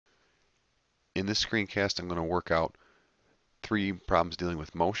in this screencast, I'm going to work out 3 problems dealing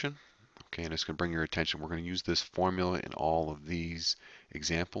with motion. Okay, and it's going to bring your attention. We're going to use this formula in all of these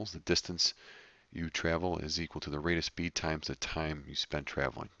examples. The distance you travel is equal to the rate of speed times the time you spend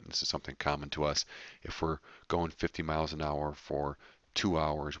traveling. This is something common to us. If we're going 50 miles an hour for 2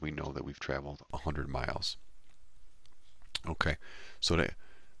 hours, we know that we've traveled 100 miles. Okay, so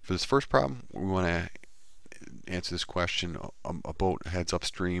for this first problem, we want to answer this question. A boat heads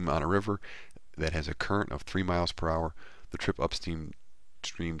upstream on a river that has a current of 3 miles per hour. The trip upstream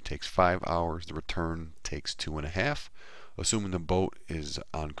takes 5 hours. The return takes 2.5. Assuming the boat is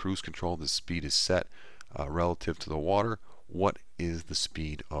on cruise control, the speed is set relative to the water. What is the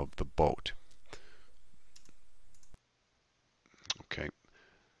speed of the boat? Okay,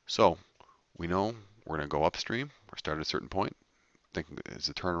 so we know we're going to go upstream or start at a certain point. Thinking as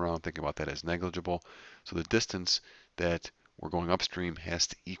a turnaround, thinking about that as negligible. So the distance that we're going upstream has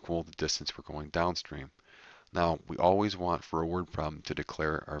to equal the distance we're going downstream. Now, we always want for a word problem to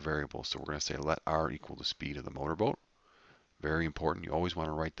declare our variable. So we're going to say let r equal the speed of the motorboat. Very important. You always want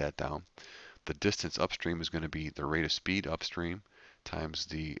to write that down. The distance upstream is going to be the rate of speed upstream times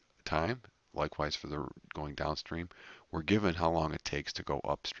the time. Likewise for the going downstream. We're given how long it takes to go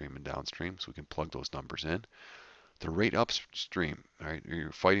upstream and downstream, so we can plug those numbers in. The rate upstream, right?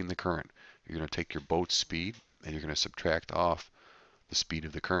 You're fighting the current. You're going to take your boat's speed and you're going to subtract off the speed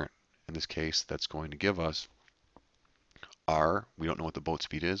of the current. In this case, that's going to give us r. We don't know what the boat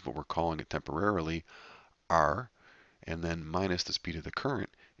speed is, but we're calling it temporarily r. And then minus the speed of the current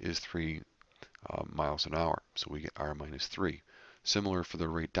is 3 miles an hour. So we get r minus 3. Similar for the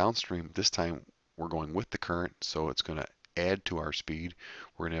rate downstream. This time we're going with the current, so it's going to add to our speed.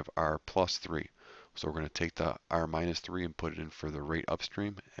 We're going to have r plus 3. So we're going to take the r minus 3 and put it in for the rate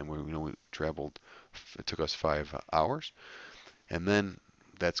upstream. And we know we traveled, it took us 5 hours. And then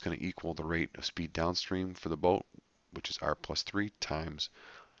that's going to equal the rate of speed downstream for the boat, which is r plus 3 times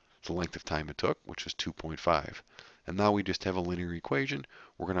the length of time it took, which is 2.5. And now we just have a linear equation.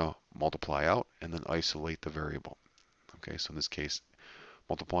 We're going to multiply out and then isolate the variable. Okay, so in this case,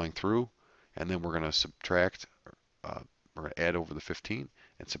 multiplying through, and then we're going to subtract, we're going to add over the 15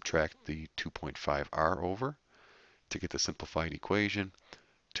 and subtract the 2.5r over to get the simplified equation.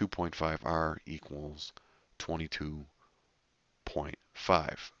 2.5r equals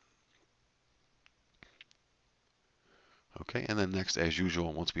 22.5. Okay, and then next, as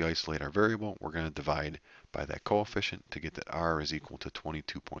usual, once we isolate our variable, we're going to divide by that coefficient to get that r is equal to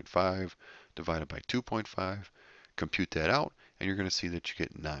 22.5 divided by 2.5. Compute that out, and you're going to see that you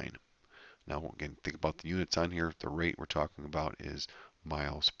get 9. Now, again, think about the units on here. The rate we're talking about is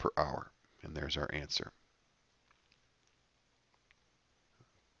miles per hour, and there's our answer.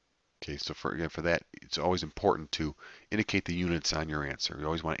 Okay, so for that, it's always important to indicate the units on your answer. You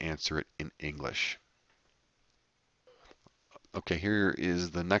always want to answer it in English. Okay, here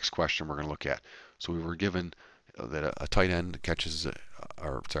is the next question we're going to look at. So we were given that a tight end catches,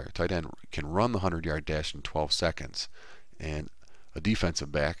 tight end can run the 100-yard dash in 12 seconds, and a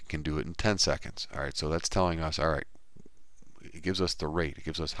defensive back can do it in 10 seconds. All right, so that's telling us, all right, it gives us the rate. It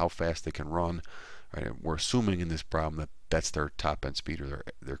gives us how fast they can run. All right, we're assuming in this problem that that's their top end speed or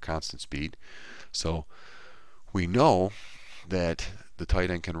their constant speed. So we know that the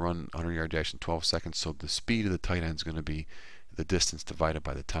tight end can run 100-yard dash in 12 seconds. So the speed of the tight end is going to be the distance divided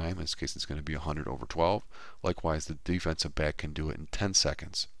by the time. In this case, it's going to be 100 over 12. Likewise, the defensive back can do it in 10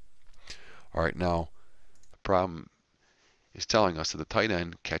 seconds. All right, now the problem is telling us that the tight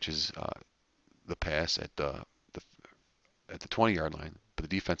end catches the pass at the 20-yard line, but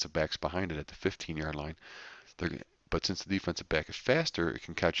the defensive back's behind it at the 15-yard line. But since the defensive back is faster, it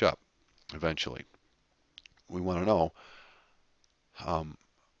can catch up eventually. We want to know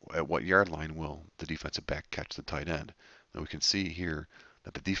at what yard line will the defensive back catch the tight end. Now we can see here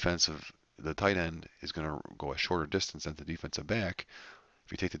that the tight end is going to go a shorter distance than the defensive back.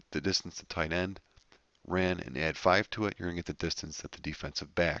 If you take the distance the tight end ran and add 5 to it, you're going to get the distance that the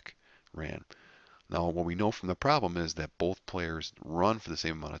defensive back ran. Now what we know from the problem is that both players run for the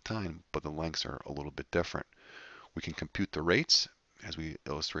same amount of time, but the lengths are a little bit different. We can compute the rates, as we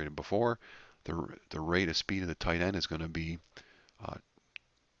illustrated before. The rate of speed of the tight end is going to be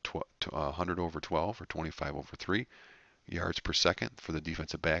 100 over 12, or 25 over 3 yards per second. For the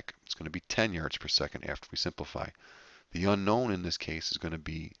defensive back, it's going to be 10 yards per second after we simplify. The unknown in this case is going to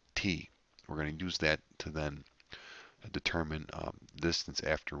be t. We're going to use that to then determine distance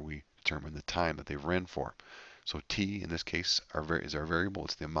after we determine the time that they've ran for. So t in this case is our variable.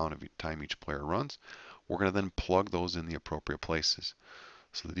 It's the amount of time each player runs. We're going to then plug those in the appropriate places.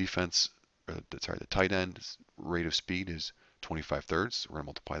 So the tight end's rate of speed is 25 thirds. We're going to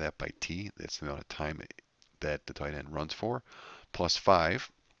multiply that by t. That's the amount of time that the tight end runs for. Plus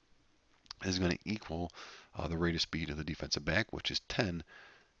 5 is going to equal the rate of speed of the defensive back, which is 10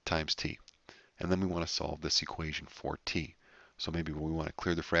 times t. And then we want to solve this equation for t. So maybe we want to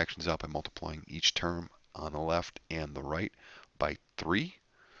clear the fractions out by multiplying each term on the left and the right by 3,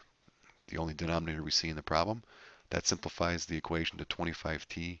 the only denominator we see in the problem. That simplifies the equation to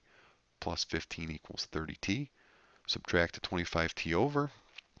 25t plus 15 equals 30t. Subtract the 25t over,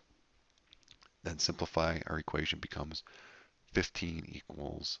 then simplify. Our equation becomes 15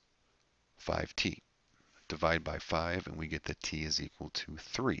 equals 5t. Divide by 5 and we get that t is equal to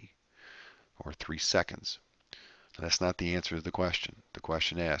 3, or 3 seconds. Now, that's not the answer to the question. The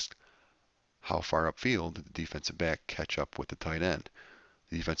question asked, how far upfield did the defensive back catch up with the tight end?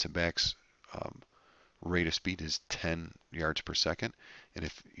 The defensive back's rate of speed is 10 yards per second, and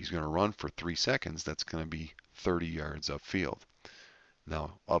if he's going to run for 3 seconds, that's going to be 30 yards upfield.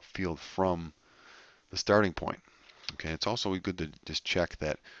 Now, upfield from the starting point. Okay, it's also good to just check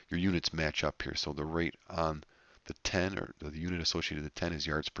that your units match up here. So the rate on the 10, or the unit associated with the 10, is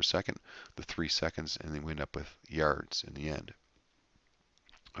yards per second, the 3 seconds, and then we end up with yards in the end.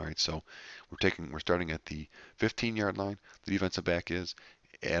 All right, so we're starting at the 15-yard line. The defensive back is,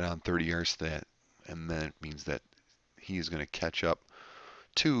 add on 30 yards to that, and then it means that he is going to catch up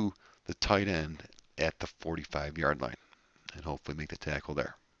to the tight end at the 45-yard line and hopefully make the tackle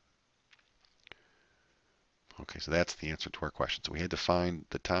there. Okay, so that's the answer to our question. So we had to find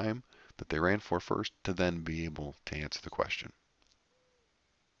the time that they ran for first to then be able to answer the question.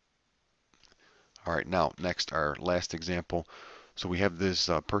 All right, now next, our last example. So we have this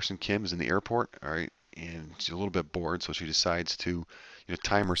person, Kim, is in the airport, all right, and she's a little bit bored, so she decides to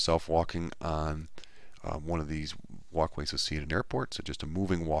time herself walking on one of these walkways we see at an airport, so just a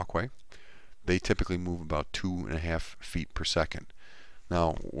moving walkway. They typically move about 2.5 feet per second.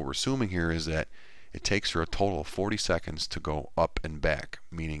 Now, what we're assuming here is that it takes her a total of 40 seconds to go up and back,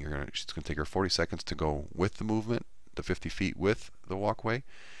 meaning she's going to take her 40 seconds to go with the movement, the 50 feet with the walkway,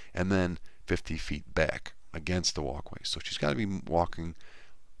 and then 50 feet back against the walkway. So she's got to be walking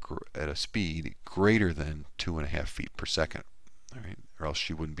at a speed greater than 2.5 feet per second, all right? Or else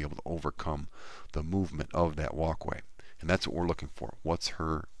she wouldn't be able to overcome the movement of that walkway. And that's what we're looking for. What's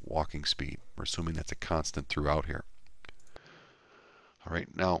her walking speed? We're assuming that's a constant throughout here. All right,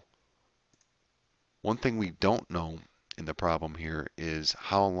 now, one thing we don't know in the problem here is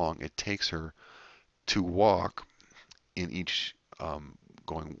how long it takes her to walk in each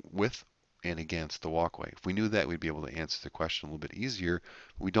going with and against the walkway. If we knew that, we'd be able to answer the question a little bit easier.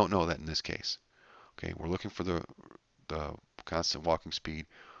 But we don't know that in this case. Okay, we're looking for the constant walking speed.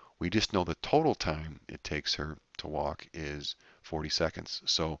 We just know the total time it takes her to walk is 40 seconds.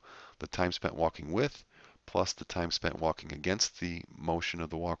 So the time spent walking with plus the time spent walking against the motion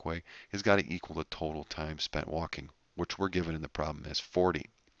of the walkway has got to equal the total time spent walking, which we're given in the problem as 40.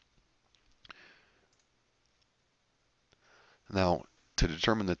 Now, to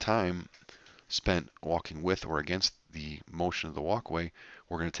determine the time spent walking with or against the motion of the walkway,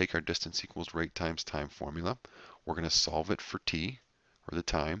 we're going to take our distance equals rate times time formula. We're going to solve it for t, or the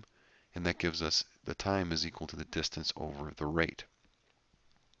time, and that gives us the time is equal to the distance over the rate.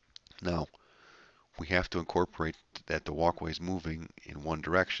 Now, we have to incorporate that the walkway is moving in one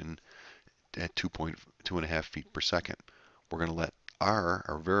direction at 2.5 feet per second. We're going to let r,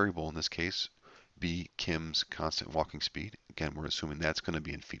 our variable in this case, be Kim's constant walking speed. Again, we're assuming that's going to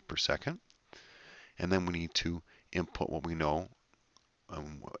be in feet per second. And then we need to input what we know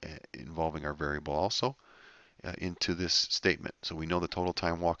involving our variable also into this statement. So we know the total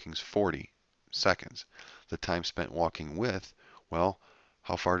time walking is 40 seconds. The time spent walking with, well,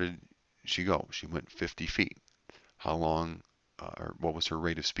 how far did she go? She went 50 feet. How long, or what was her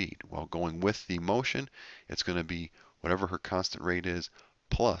rate of speed? Well, going with the motion, it's going to be whatever her constant rate is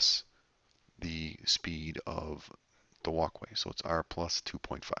plus the speed of the walkway. So it's r plus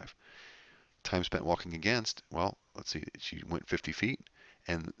 2.5. Time spent walking against, well, let's see, she went 50 feet,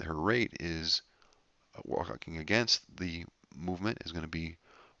 and her rate is walking against the movement is going to be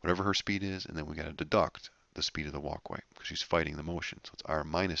whatever her speed is, and then we got to deduct the speed of the walkway because she's fighting the motion. So it's r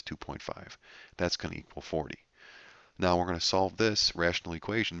minus 2.5. That's going to equal 40. Now we're going to solve this rational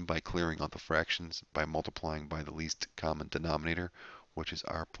equation by clearing out the fractions by multiplying by the least common denominator, which is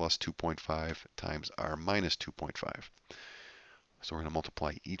r plus 2.5 times r minus 2.5. So we're going to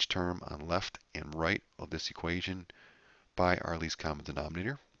multiply each term on left and right of this equation by our least common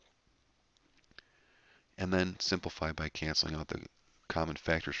denominator, and then simplify by canceling out the common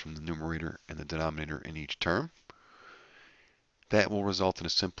factors from the numerator and the denominator in each term. That will result in a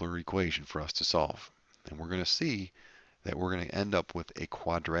simpler equation for us to solve. And we're going to see that we're going to end up with a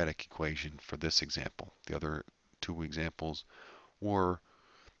quadratic equation for this example. The other two examples were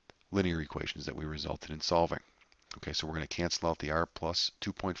linear equations that we resulted in solving. Okay, so we're going to cancel out the r plus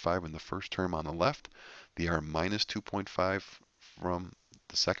 2.5 in the first term on the left, the r minus 2.5 from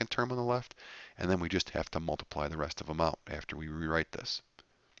the second term on the left, and then we just have to multiply the rest of them out after we rewrite this.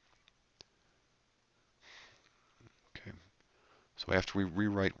 Okay, so after we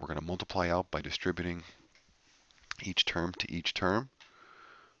rewrite, we're going to multiply out by distributing each term to each term.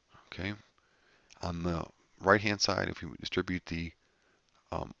 Okay, on the right-hand side, if we distribute the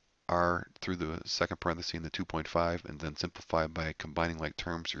r through the second parenthesis in the 2.5 and then simplify by combining like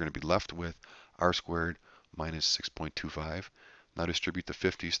terms, you're going to be left with r squared minus 6.25. Now distribute the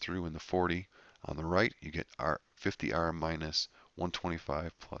 50s through in the 40. On the right, you get 50r minus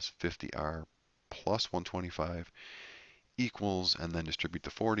 125 plus 50r plus 125 equals, and then distribute the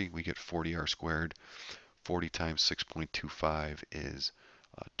 40, we get 40r squared. 40 times 6.25 is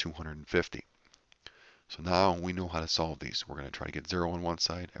 250. So now we know how to solve these. We're going to try to get 0 on one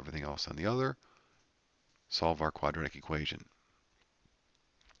side, everything else on the other. Solve our quadratic equation.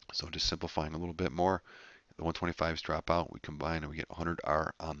 So just simplifying a little bit more, the 125's drop out, we combine and we get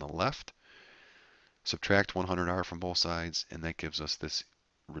 100r on the left. Subtract 100r from both sides, and that gives us this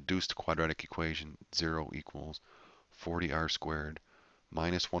reduced quadratic equation. 0 equals 40r squared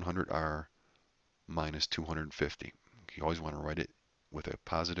minus 100r minus 250. You always want to write it with a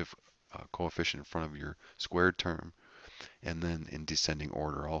positive coefficient in front of your squared term, and then in descending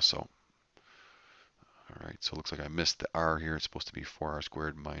order also. All right, so it looks like I missed the r here. It's supposed to be 4r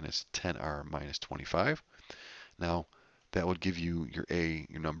squared minus 10r minus 25. Now, that would give you your a,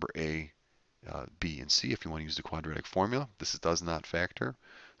 your number a, b, and c if you want to use the quadratic formula. This does not factor,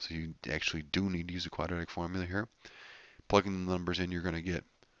 so you actually do need to use the quadratic formula here. Plugging the numbers in, you're going to get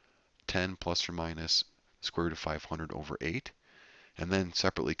 10 plus or minus the square root of 500 over 8. And then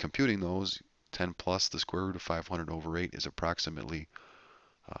separately computing those, 10 plus the square root of 500 over 8 is approximately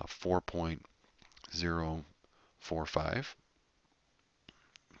 4.045.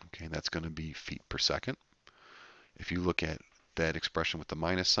 Okay, that's going to be feet per second. If you look at that expression with the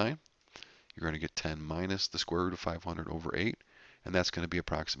minus sign, you're going to get 10 minus the square root of 500 over 8, and that's going to be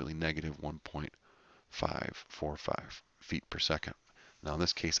approximately negative 1.545 feet per second. Now in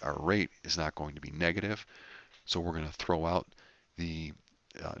this case, our rate is not going to be negative, so we're going to throw out the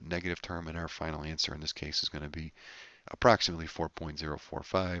negative term, and our final answer in this case is going to be approximately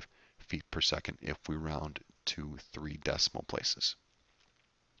 4.045 feet per second if we round to 3 decimal places.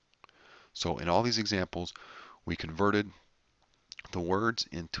 So in all these examples, we converted the words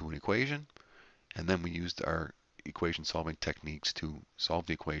into an equation, and then we used our equation solving techniques to solve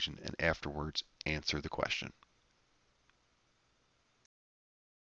the equation and afterwards answer the question.